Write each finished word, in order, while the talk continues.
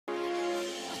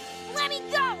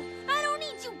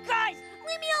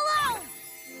Leave me alone!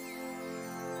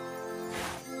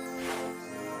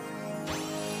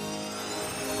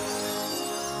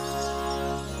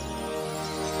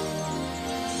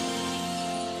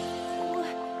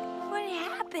 What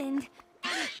happened?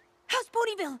 House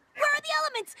Ponyville! Where are the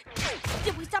elements?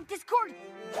 Did we stop Discord?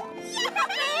 Welcome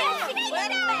back!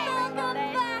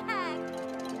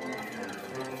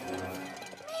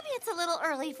 Maybe it's a little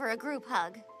early for a group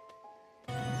hug.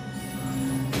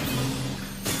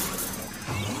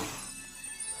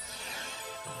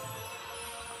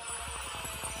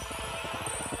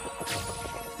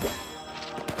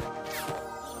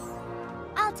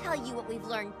 I'll tell you what we've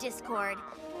learned, Discord.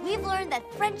 We've learned that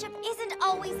friendship isn't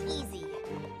always easy,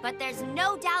 but there's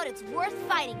no doubt it's worth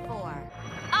fighting for.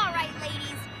 All right,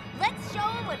 ladies, let's show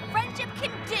them what friendship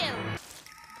can do.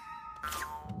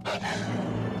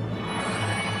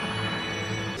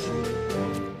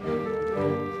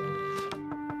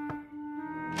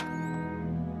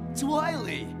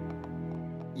 Twiley!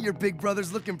 Your big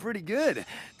brother's looking pretty good,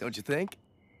 don't you think?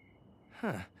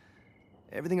 Huh.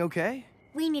 Everything okay?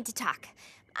 We need to talk.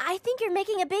 I think you're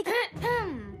making a big...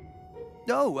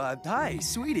 Oh, hi,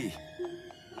 sweetie.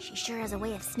 She sure has a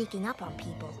way of sneaking up on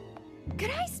people.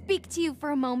 Could I speak to you for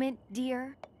a moment,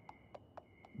 dear?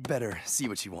 Better see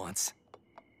what she wants.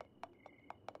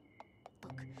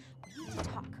 Look, we need to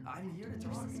talk. I'm here to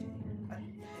talk to you.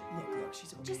 Look,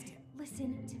 she's okay. Just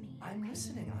listen to me. I'm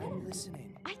listening, I'm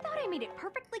listening. I thought I made it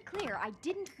perfectly clear I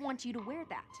didn't want you to wear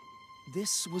that.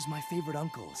 This was my favorite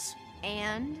uncle's.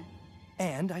 And?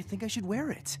 And I think I should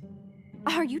wear it.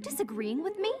 Are you disagreeing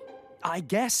with me? I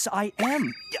guess I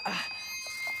am.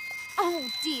 Oh,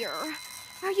 dear.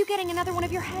 Are you getting another one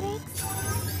of your headaches?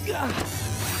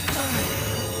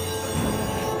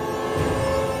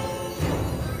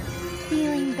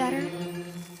 Feeling better?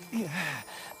 Yeah.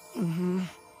 Mm-hmm.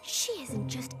 She isn't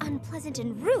just unpleasant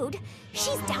and rude,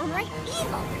 she's downright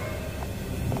evil.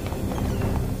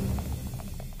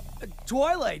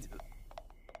 Twilight!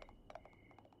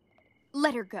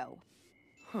 Let her go.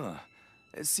 Huh.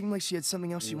 It seemed like she had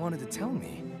something else she wanted to tell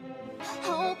me.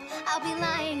 Hope I'll be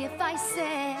lying if I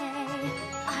say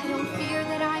I don't fear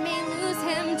that I may lose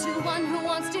him to one who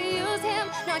wants to use him,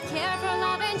 not care for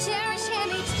love and cherish him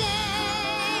each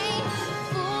day.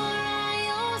 For I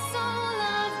also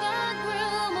love the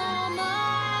groom, all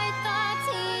my thoughts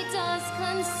he does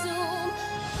consume.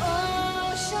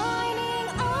 Oh, shining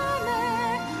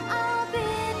armor, I'll be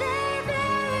there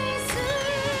very soon.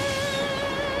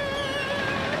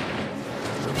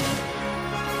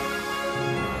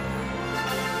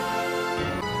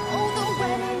 Oh, the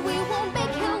wedding we won't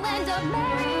make, he'll end up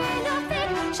marrying a fake.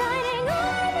 Shining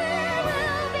armor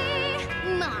will be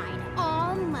mine,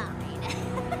 all mine.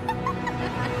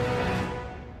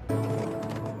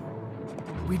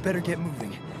 We'd better get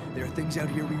moving. There are things out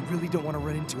here we really don't want to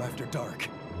run into after dark.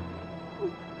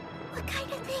 What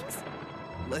kind of things?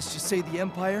 Let's just say the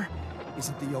Empire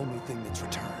isn't the only thing that's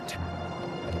returned.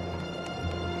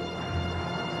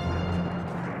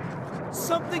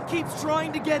 Something keeps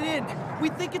trying to get in! We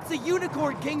think it's the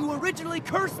Unicorn King who originally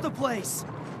cursed the place!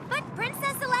 But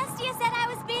Princess Celestia said I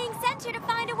was being sent here to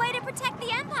find a way to protect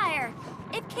the Empire.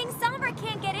 If King Sombra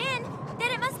can't get in,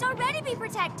 then it must already be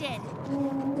protected.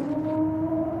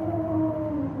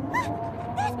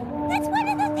 That's one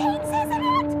of the things, isn't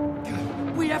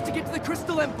it? We have to get to the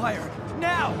Crystal Empire,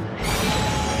 now!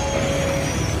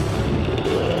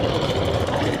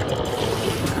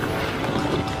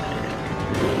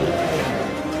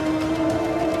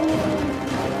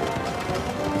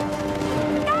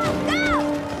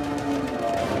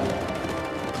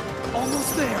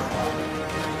 Almost there!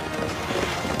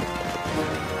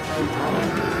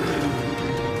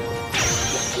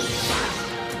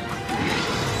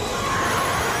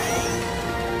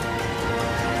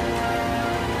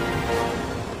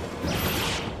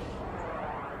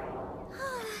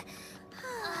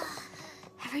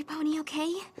 Every pony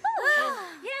okay?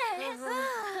 Yes!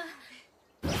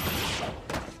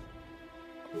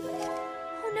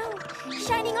 Oh no!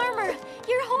 Shining armor!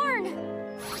 Your horn!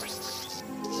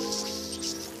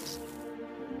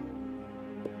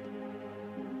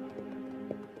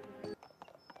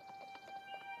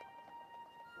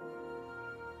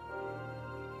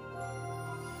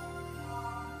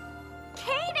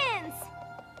 Cadence!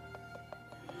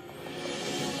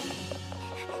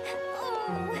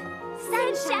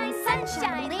 Sunshine,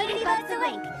 sunshine, ladybugs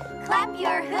awake. Clap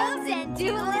your hooves and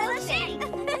do a little shake.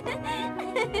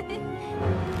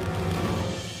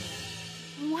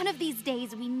 One of these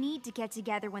days, we need to get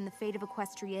together when the fate of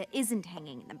Equestria isn't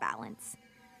hanging in the balance.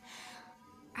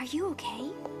 Are you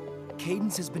okay?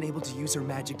 Cadence has been able to use her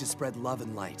magic to spread love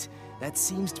and light. That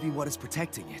seems to be what is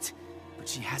protecting it. but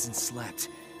she hasn't slept,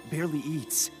 barely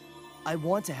eats. I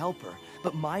want to help her,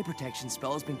 but my protection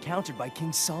spell has been countered by King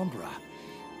Sombra.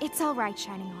 It's all right,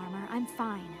 Shining Armor. I'm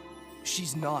fine.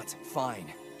 She's not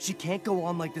fine. She can't go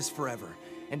on like this forever.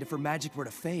 And if her magic were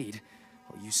to fade,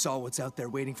 well, you saw what's out there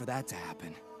waiting for that to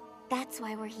happen. That's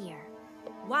why we're here.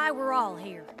 Why we're all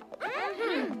here.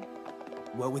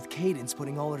 Well, with Cadence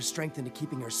putting all her strength into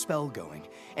keeping her spell going,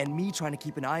 and me trying to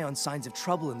keep an eye on signs of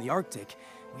trouble in the Arctic,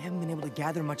 we haven't been able to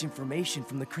gather much information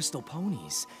from the Crystal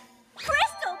Ponies.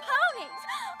 Crystal ponies!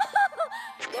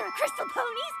 There are crystal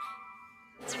ponies?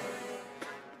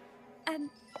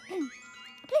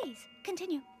 Please,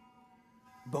 continue.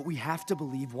 But we have to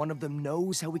believe one of them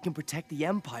knows how we can protect the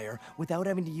Empire without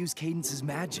having to use Cadence's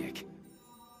magic.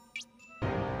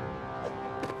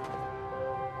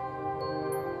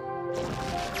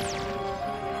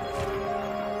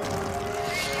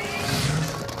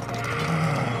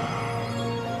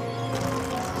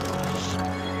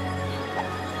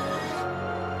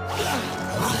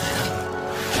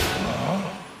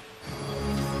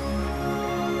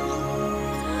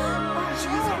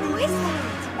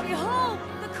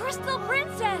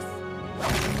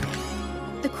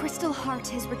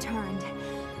 Has returned.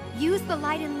 Use the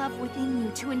light and love within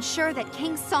you to ensure that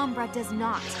King Sombra does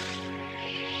not.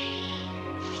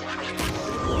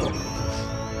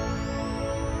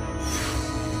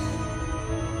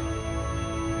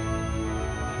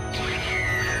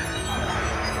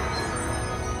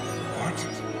 What?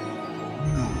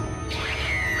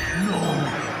 No,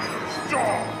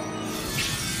 stop!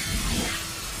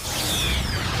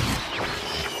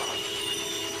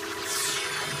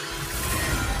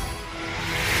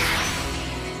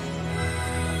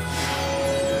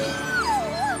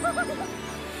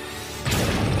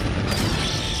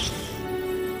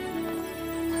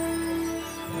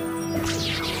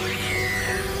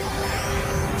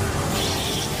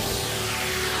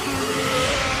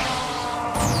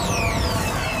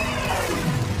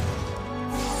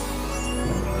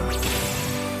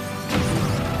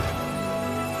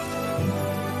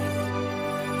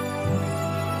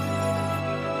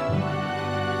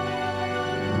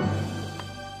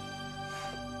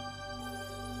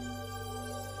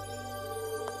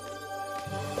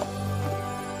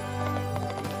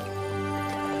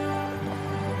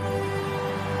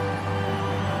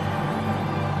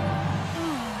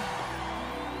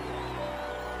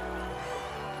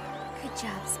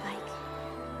 job, Spike.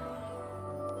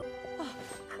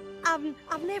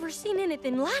 I've never seen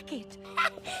anything like it.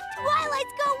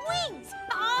 Twilight's got wings!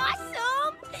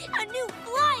 Awesome! A new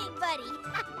flying buddy!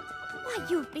 Why,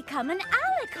 you've become an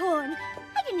alicorn!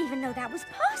 I didn't even know that was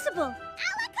possible.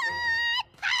 Alicorn!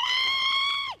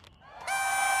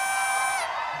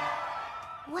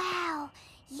 Wow,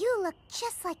 you look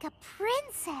just like a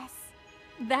princess.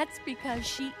 That's because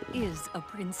she is a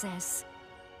princess.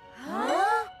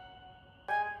 Huh?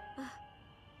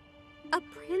 A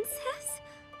princess?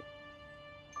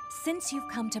 Since you've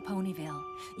come to Ponyville,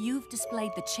 you've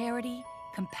displayed the charity,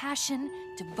 compassion,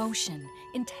 devotion,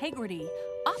 integrity,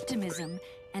 optimism,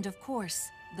 and of course,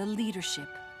 the leadership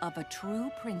of a true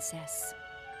princess.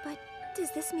 But does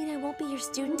this mean I won't be your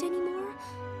student anymore?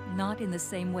 Not in the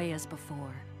same way as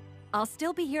before. I'll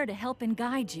still be here to help and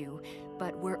guide you,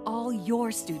 but we're all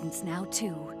your students now,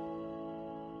 too.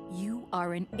 You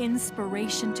are an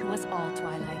inspiration to us all,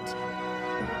 Twilight.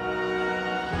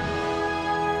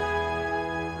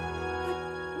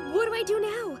 But what do I do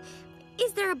now?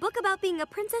 Is there a book about being a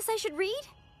princess I should read?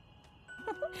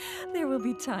 There will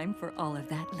be time for all of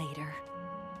that later.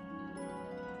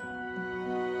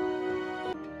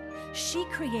 She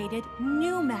created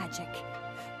new magic,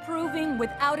 proving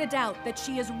without a doubt that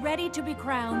she is ready to be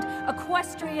crowned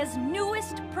Equestria's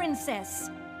newest princess.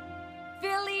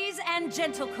 Fillies and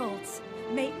gentlecolts,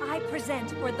 may I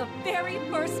present for the very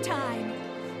first time,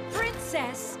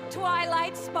 Princess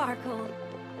Twilight Sparkle.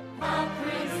 A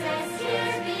princess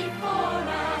here before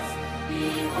us,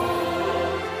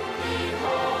 behold,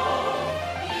 behold,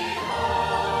 behold.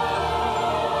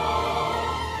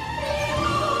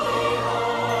 Behold,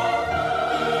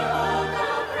 behold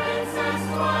the Princess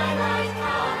Twilight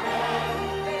coming.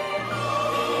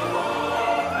 Behold,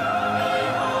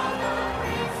 behold the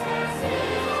princess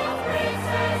is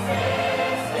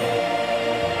here.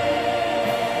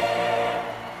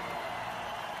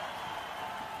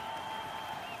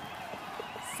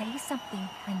 Say something,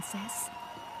 princess.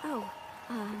 Oh,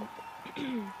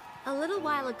 a little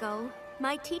while ago,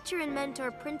 my teacher and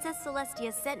mentor, Princess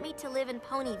Celestia, sent me to live in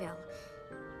Ponyville.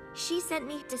 She sent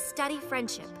me to study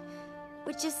friendship,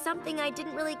 which is something I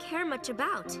didn't really care much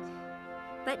about.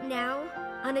 But now,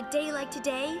 on a day like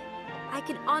today, I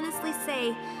can honestly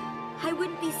say I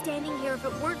wouldn't be standing here if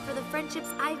it weren't for the friendships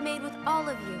I've made with all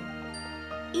of you.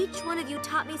 Each one of you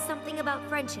taught me something about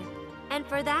friendship, and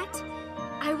for that,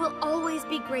 I will always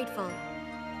be grateful.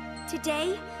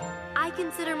 Today, I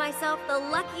consider myself the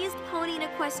luckiest pony in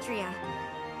Equestria.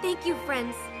 Thank you,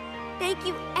 friends. Thank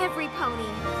you, every pony.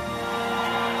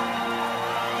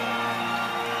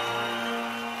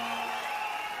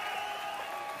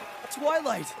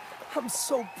 Twilight, I'm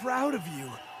so proud of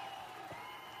you.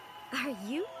 Are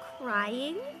you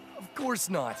crying? Of course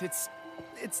not. It's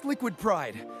liquid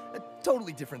pride. A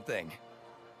totally different thing.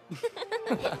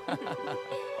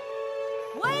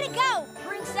 Way to go,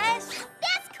 princess!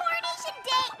 Best coronation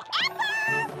day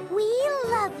ever! We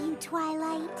love you,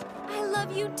 Twilight. I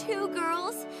love you too,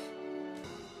 girls.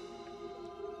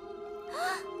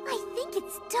 I think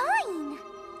it's dying.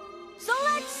 So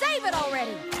let's save it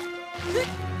already!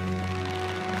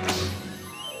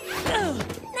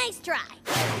 Nice try.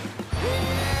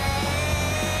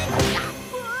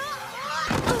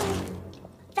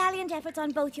 Valiant efforts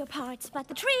on both your parts, but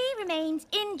the tree remains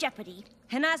in jeopardy.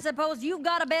 And I suppose you've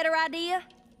got a better idea?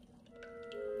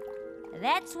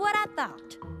 That's what I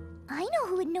thought. I know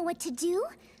who would know what to do,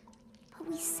 but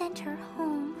we sent her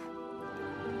home.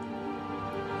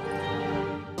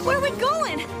 Where are we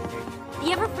going?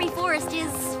 The Everfree Forest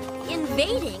is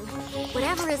invading.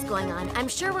 Whatever is going on, I'm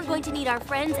sure we're going to need our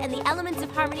friends and the elements of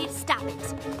harmony to stop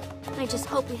it. I just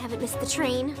hope we haven't missed the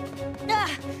train.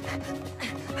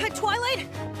 Twilight,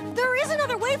 there is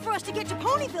another way for us to get to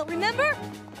Ponyville, remember?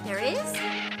 There is?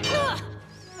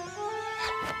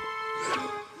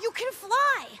 You can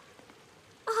fly!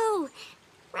 Oh,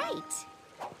 right.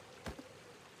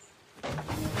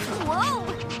 Whoa!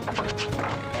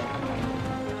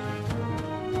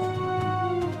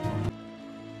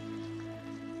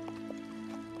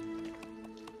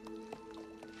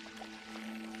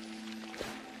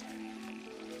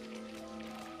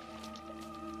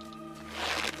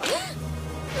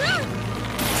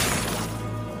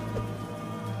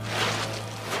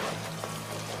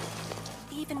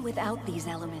 Even without these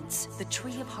elements, the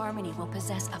Tree of Harmony will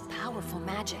possess a powerful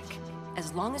magic.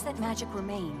 As long as that magic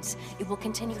remains, it will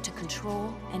continue to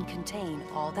control and contain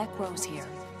all that grows here.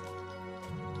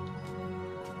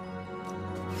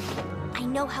 I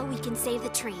know how we can save the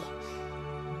tree.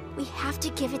 We have to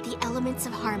give it the elements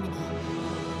of harmony.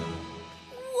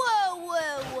 Whoa,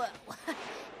 whoa, whoa.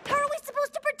 How are we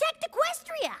supposed to protect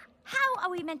Equestria? How are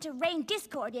we meant to rein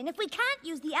discord in if we can't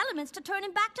use the elements to turn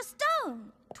him back to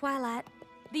stone? Twilight,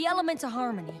 the elements of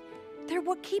harmony, they're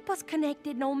what keep us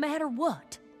connected no matter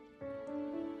what.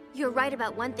 You're right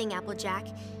about one thing, Applejack.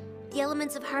 The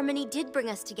elements of harmony did bring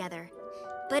us together.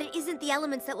 But it isn't the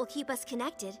elements that will keep us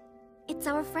connected. It's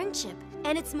our friendship,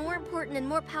 and it's more important and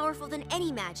more powerful than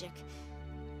any magic.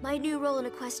 My new role in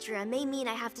Equestria may mean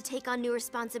I have to take on new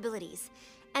responsibilities,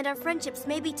 and our friendships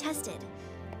may be tested,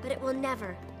 but it will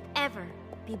never, ever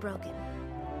be broken.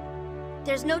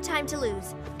 There's no time to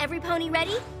lose. Every pony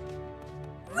ready?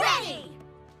 Ready!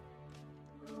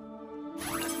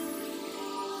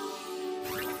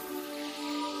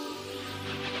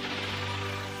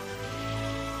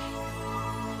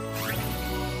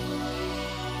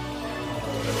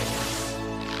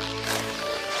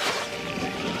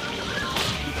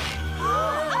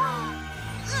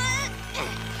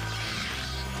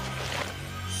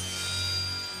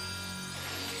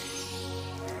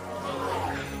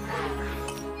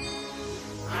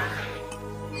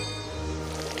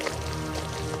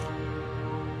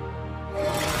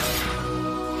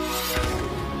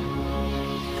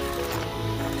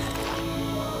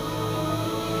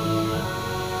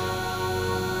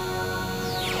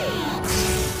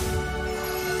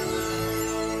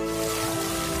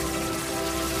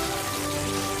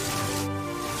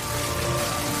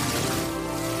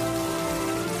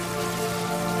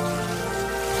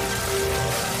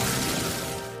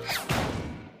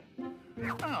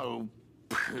 Oh,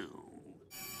 pooh.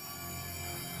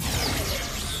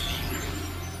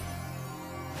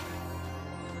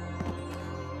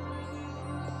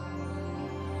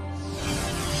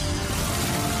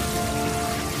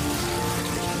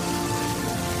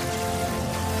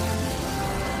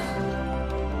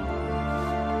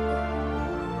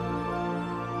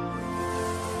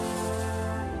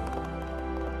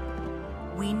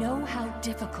 We know how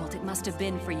difficult it must have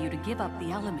been for you to give up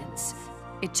the elements.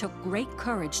 It took great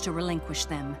courage to relinquish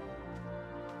them.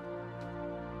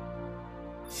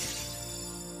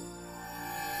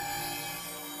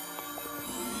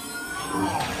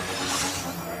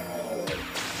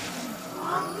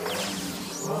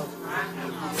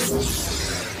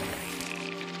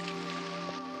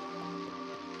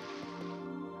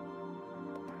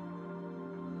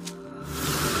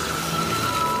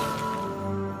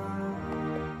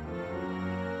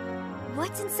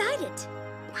 What's inside it?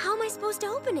 How am I supposed to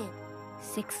open it?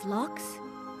 6 locks,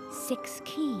 6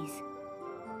 keys.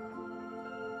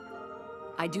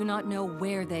 I do not know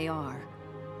where they are,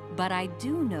 but I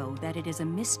do know that it is a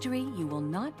mystery you will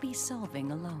not be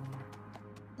solving alone.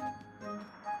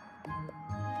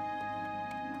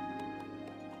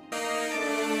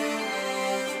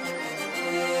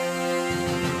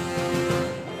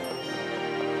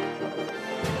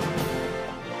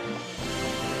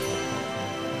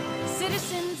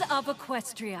 Citizens of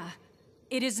Equestria,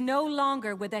 it is no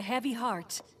longer with a heavy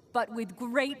heart, but with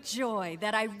great joy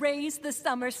that I raise the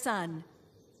summer sun.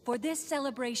 For this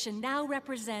celebration now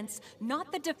represents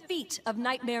not the defeat of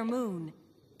Nightmare Moon,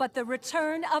 but the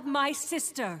return of my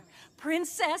sister,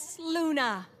 Princess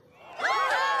Luna.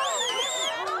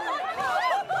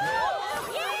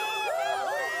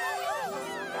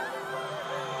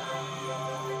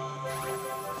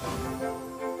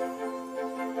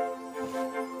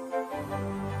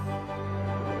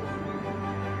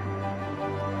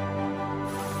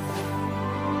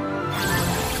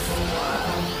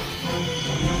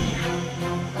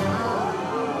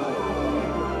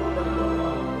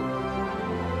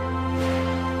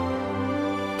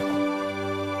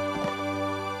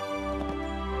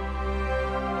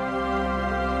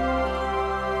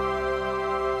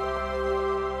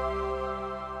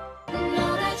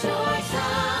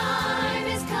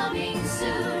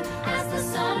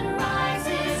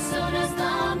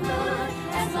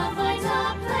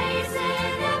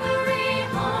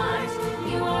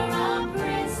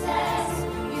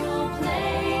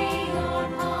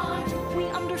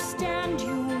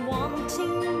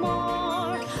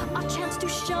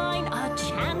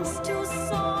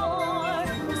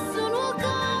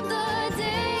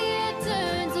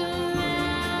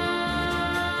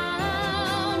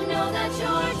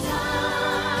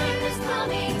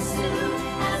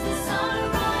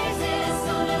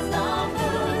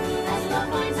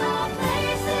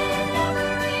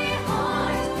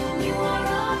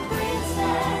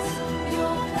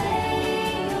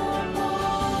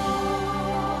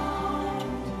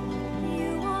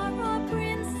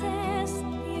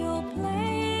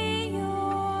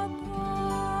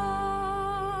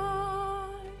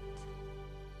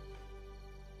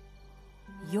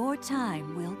 Your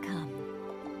time will come.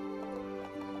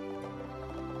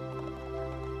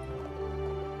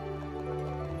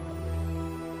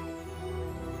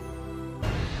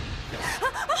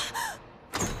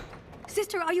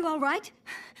 Sister, are you all right?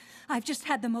 I've just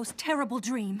had the most terrible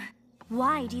dream.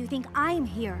 Why do you think I'm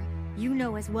here? You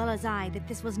know as well as I that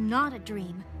this was not a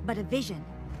dream, but a vision.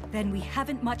 Then we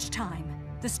haven't much time.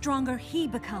 The stronger he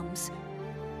becomes,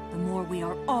 the more we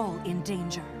are all in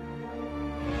danger.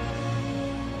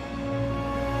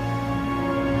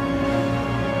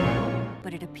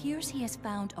 But it appears he has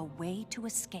found a way to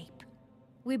escape.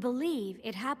 We believe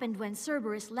it happened when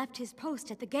Cerberus left his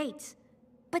post at the gates.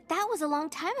 But that was a long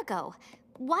time ago.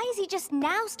 Why is he just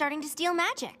now starting to steal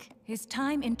magic? His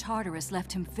time in Tartarus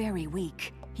left him very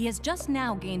weak. He has just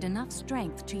now gained enough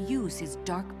strength to use his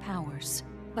dark powers.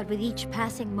 But with each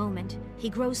passing moment, he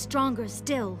grows stronger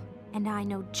still. And I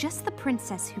know just the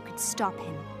princess who could stop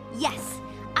him. Yes,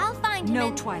 I'll find him.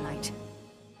 No, Twilight.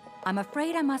 I'm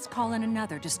afraid I must call in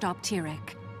another to stop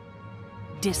Tyrek.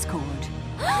 Discord.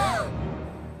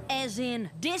 As in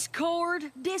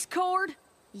Discord? Discord?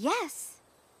 Yes.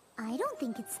 I don't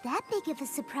think it's that big of a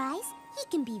surprise. He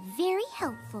can be very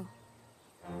helpful.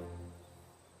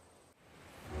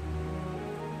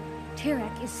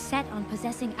 Tyrek is set on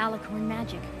possessing Alicorn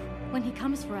magic. When he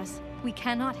comes for us, we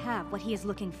cannot have what he is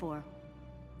looking for.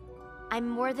 I'm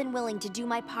more than willing to do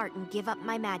my part and give up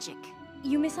my magic.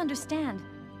 You misunderstand.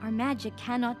 Our magic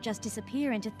cannot just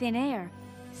disappear into thin air.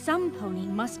 Some pony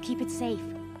must keep it safe.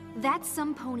 That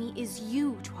some pony is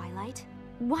you, Twilight.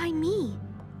 Why me?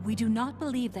 We do not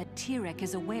believe that Tyrek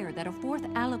is aware that a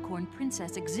 4th Alicorn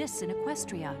princess exists in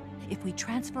Equestria. If we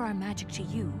transfer our magic to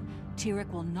you,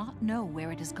 Tyrek will not know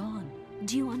where it has gone.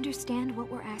 Do you understand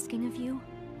what we're asking of you?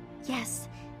 Yes.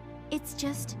 It's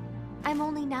just, I'm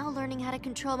only now learning how to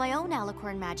control my own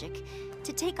Alicorn magic.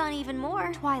 To take on even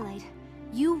more. Twilight,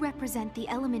 you represent the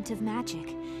element of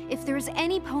magic. If there is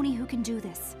any pony who can do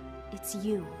this, it's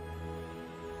you.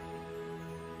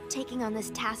 Taking on this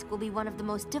task will be one of the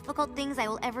most difficult things I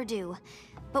will ever do.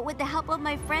 But with the help of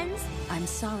my friends... I'm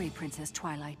sorry, Princess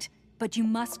Twilight, but you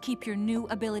must keep your new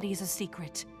abilities a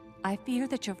secret. I fear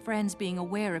that your friends being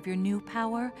aware of your new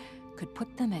power could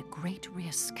put them at great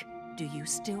risk. Do you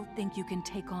still think you can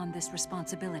take on this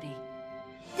responsibility?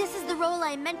 This is the role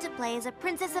I meant to play as a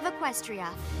princess of Equestria.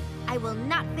 I will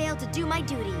not fail to do my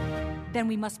duty. Then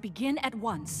we must begin at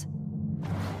once.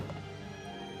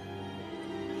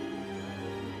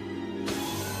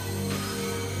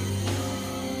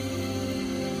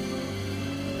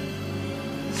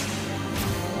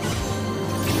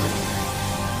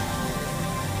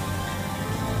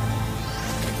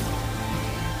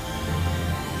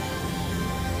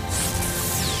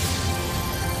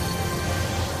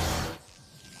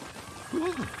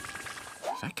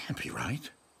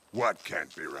 What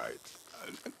can't be right?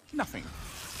 Nothing.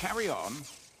 Carry on.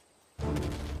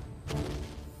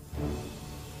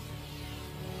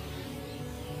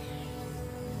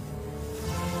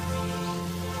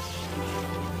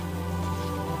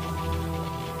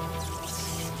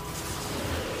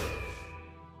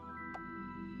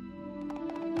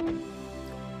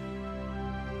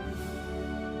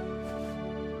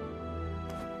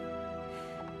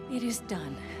 It is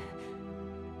done.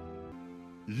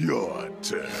 Your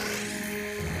turn.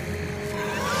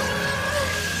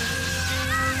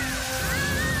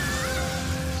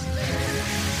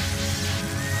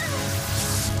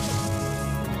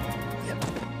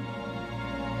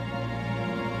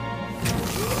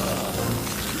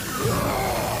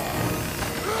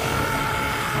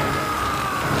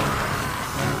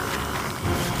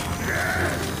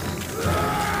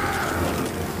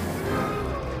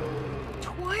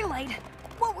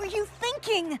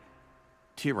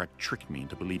 Tyrek tricked me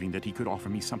into believing that he could offer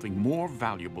me something more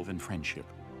valuable than friendship.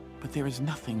 But there is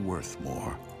nothing worth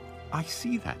more. I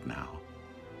see that now.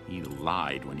 He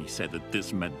lied when he said that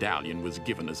this medallion was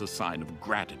given as a sign of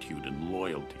gratitude and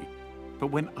loyalty. But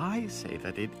when I say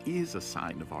that it is a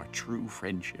sign of our true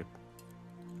friendship,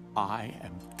 I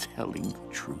am telling the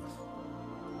truth.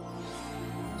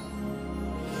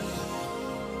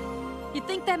 You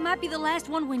think that might be the last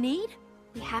one we need?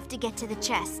 We have to get to the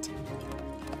chest.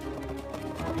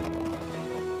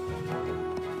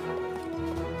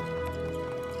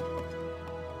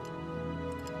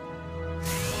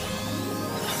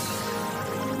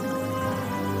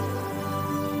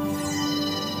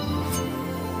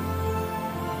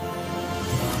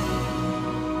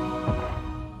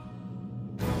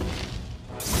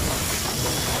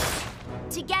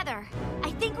 Together.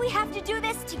 I think we have to do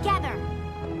this together.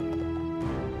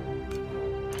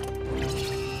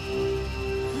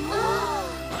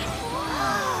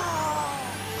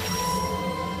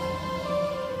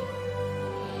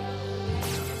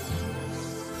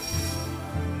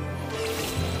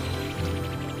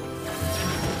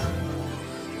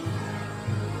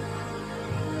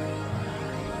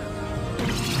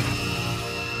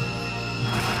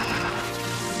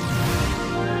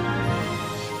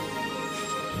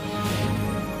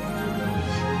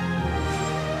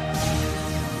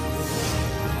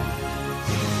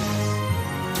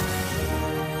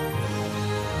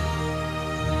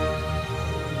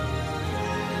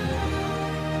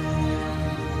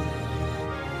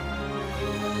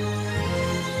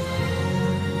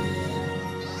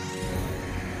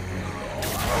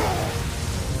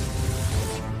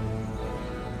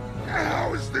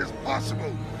 How is this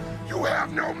possible? You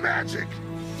have no magic!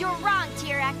 You're wrong,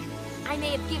 Tyrek. I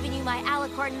may have given you my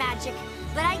alicorn magic,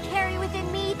 but I carry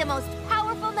within me the most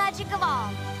powerful magic of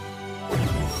all.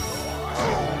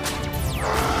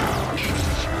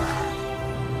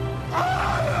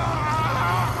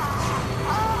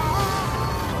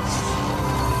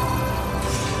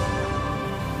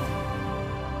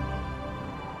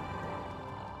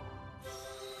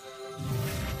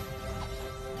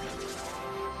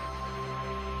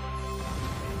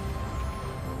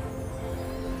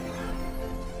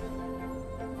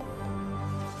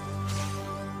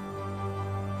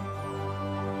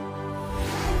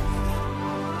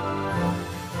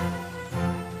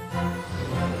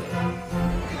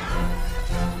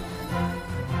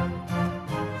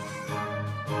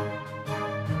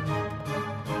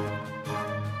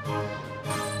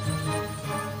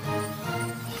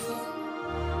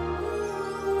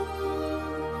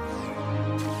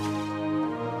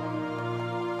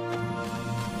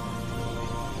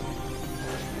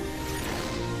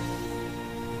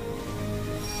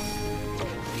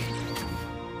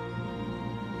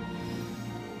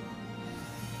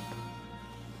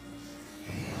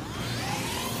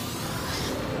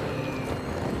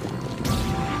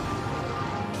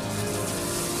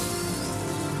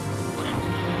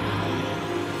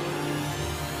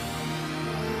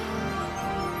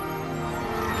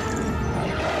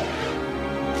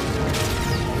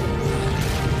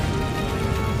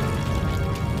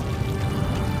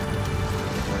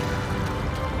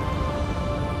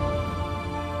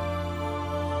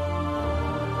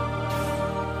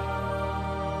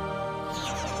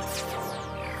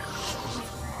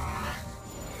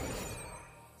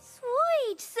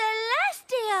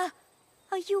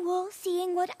 Are you all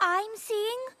seeing what I'm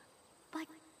seeing? But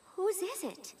whose is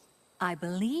it? I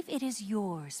believe it is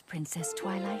yours, Princess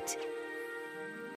Twilight.